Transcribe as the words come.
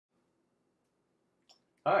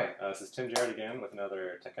Hi, this is Tim Jarrett again with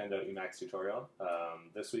another Techendo Emacs tutorial.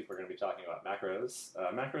 This week we're going to be talking about macros.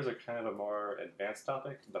 Macros are kind of a more advanced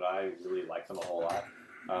topic, but I really like them a whole lot.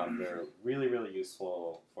 They're really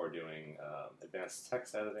useful for doing advanced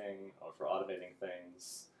text editing or for automating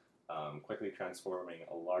things, quickly transforming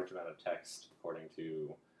a large amount of text according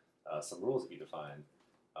to some rules that you define.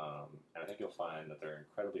 And I think you'll find that they're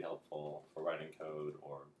incredibly helpful for writing code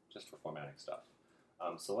or just for formatting stuff.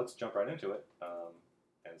 So let's jump right into it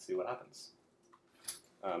and see what happens.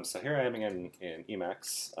 So here I am again in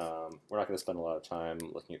Emacs. We're not going to spend a lot of time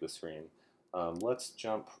looking at the screen. Let's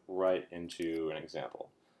jump right into an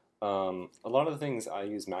example. A lot of the things I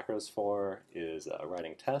use macros for is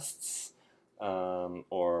writing tests,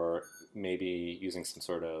 or maybe using some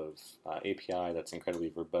sort of API that's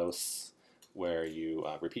incredibly verbose, where you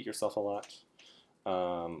repeat yourself a lot,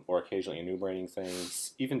 or occasionally enumerating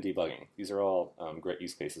things, even debugging. These are all great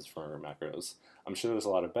use cases for macros. I'm sure there's a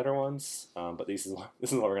lot of better ones, but this is what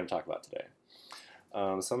we're going to talk about today. So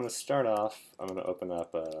I'm going to start off, I'm going to open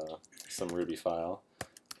up some Ruby file,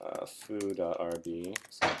 foo.rb,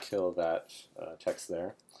 just going to kill that text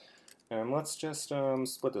there. And let's just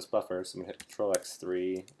split this buffer, so I'm going to hit Control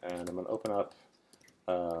X3, and I'm going to open up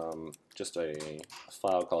just a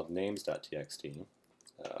file called names.txt.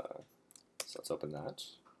 So let's open that.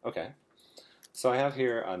 Okay. So I have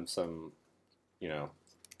here some,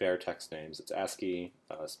 bare text names. It's ASCII,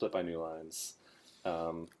 split by new lines.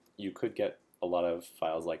 You could get a lot of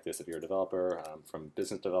files like this if you're a developer, from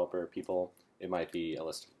business developer people. It might be a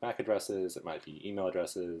list of MAC addresses. It might be email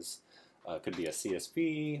addresses. It could be a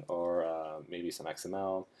CSV or maybe some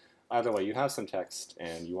XML. Either way, you have some text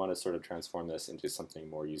and you want to sort of transform this into something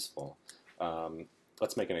more useful.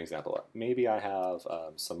 Let's make an example. Maybe I have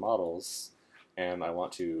some models and I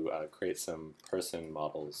want to create some person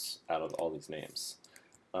models out of all these names.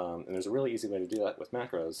 And there's a really easy way to do that with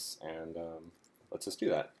macros, and let's just do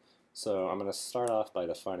that. So I'm going to start off by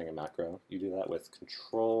defining a macro. You do that with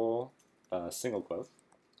control single quote.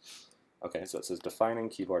 Okay, so it says defining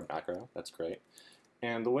keyboard macro. That's great.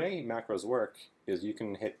 And the way macros work is you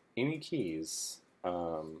can hit any keys,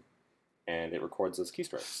 and it records those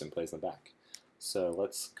keystrokes and plays them back. So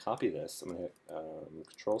let's copy this. I'm going to hit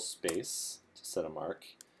Control Space to set a mark,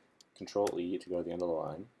 Control E to go to the end of the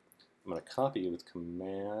line. I'm going to copy with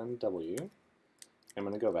Command W. I'm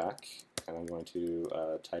going to go back, and I'm going to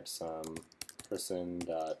type some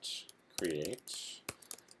person.create,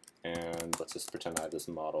 and let's just pretend I have this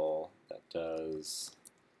model that does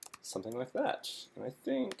something like that. And I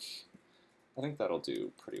think that'll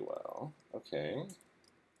do pretty well. Okay.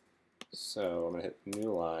 So I'm going to hit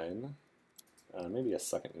new line, maybe a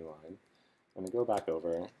second new line. I'm going to go back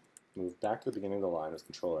over, move back to the beginning of the line with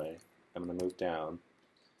Control A. I'm going to move down,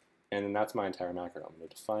 and then that's my entire macro. I'm going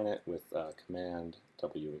to define it with Command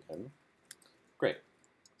W again. Great.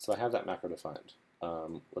 So I have that macro defined.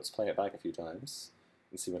 Let's play it back a few times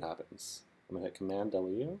and see what happens. I'm going to hit Command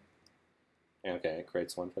W, and okay, it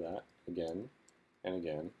creates one for that, again, and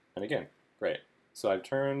again, and again. Great. So I've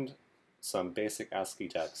turned some basic ASCII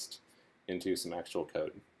text into some actual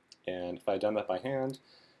code. And if I'd done that by hand,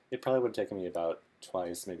 it probably would have taken me about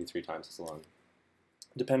twice, maybe 3 times as long,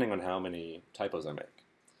 depending on how many typos I make.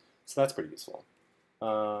 So that's pretty useful.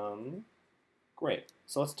 Great.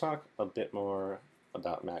 So let's talk a bit more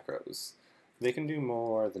about macros. They can do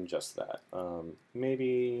more than just that.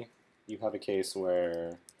 Maybe you have a case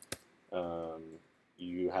where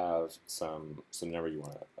you have some number you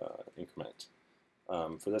want to increment.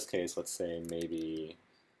 For this case, let's say maybe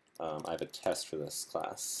I have a test for this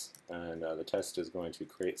class, and the test is going to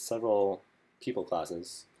create several people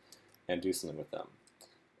classes and do something with them.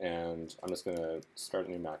 And I'm just going to start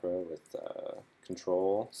a new macro with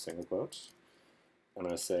control single quote. I'm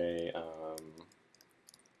going to say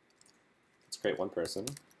let's create one person.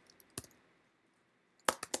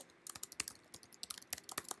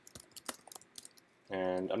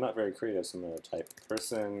 And I'm not very creative, so I'm going to type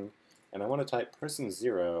person, and I want to type person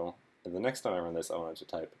 0, and the next time I run this, I want to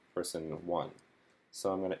type person 1.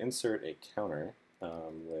 So I'm going to insert a counter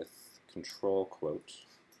with control quote,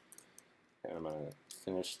 and I'm going to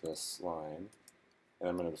finish this line, and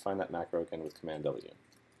I'm going to define that macro again with Command W.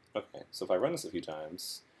 Okay, so if I run this a few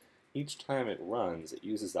times, each time it runs, it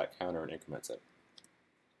uses that counter and increments it,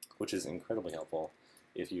 which is incredibly helpful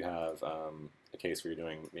if you have a case where you're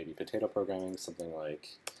doing maybe potato programming, something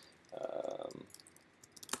like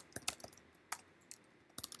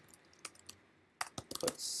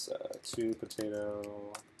let's 2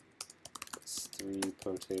 potato, let's 3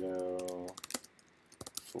 potato,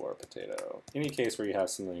 4 potato. Any case where you have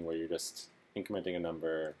something where you're just incrementing a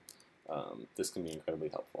number, this can be incredibly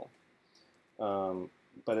helpful.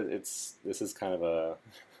 but this is kind of a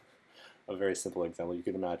very simple example. You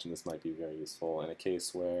could imagine this might be very useful in a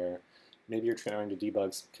case where maybe you're trying to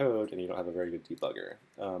debug some code and you don't have a very good debugger.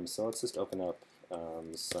 So let's just open up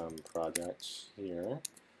some project here,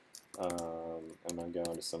 and I'm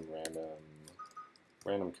going to some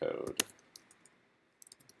random code.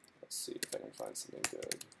 Let's see if I can find something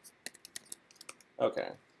good. Okay,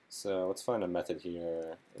 so let's find a method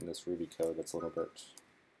here in this Ruby code that's a little bit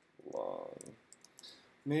long.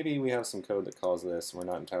 Maybe we have some code that calls this, and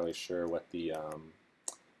we're not entirely sure what the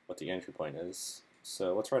entry point is.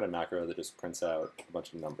 So let's write a macro that just prints out a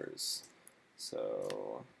bunch of numbers.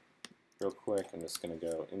 So real quick, I'm just going to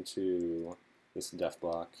go into this def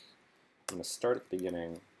block. I'm going to start at the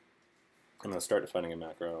beginning. I'm going to start defining a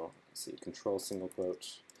macro. Let's see, control single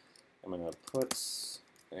quote. I'm going to put,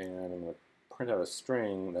 and I'm going to print out a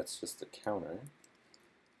string that's just a counter.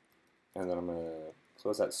 And then I'm going to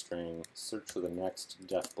close that string, search for the next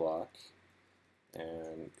def block,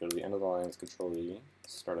 and go to the end of the lines, Control E,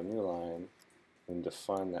 start a new line, and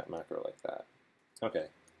define that macro like that. Okay,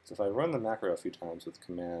 so if I run the macro a few times with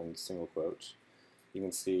command single quote, you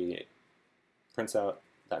can see it prints out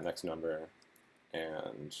that next number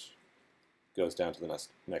and goes down to the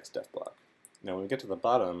next def block. Now when we get to the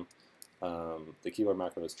bottom, the keyboard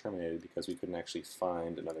macro is terminated because we couldn't actually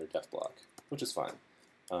find another def block, which is fine.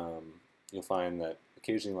 You'll find that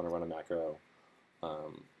occasionally you want to run a macro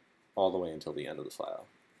all the way until the end of the file.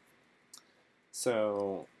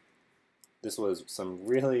 So this was some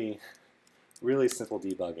really simple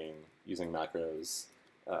debugging using macros.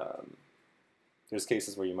 There's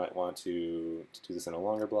cases where you might want to do this in a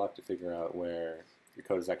longer block to figure out where your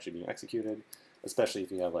code is actually being executed, especially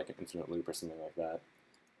if you have like an infinite loop or something like that.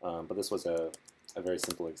 But this was a very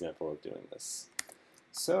simple example of doing this.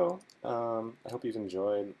 So I hope you've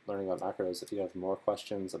enjoyed learning about macros. If you have more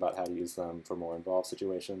questions about how to use them for more involved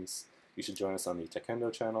situations, you should join us on the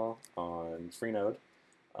Techendo channel on Freenode.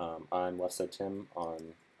 I'm LeftSideTim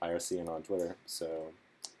on IRC and on Twitter, so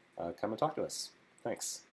come and talk to us. Thanks.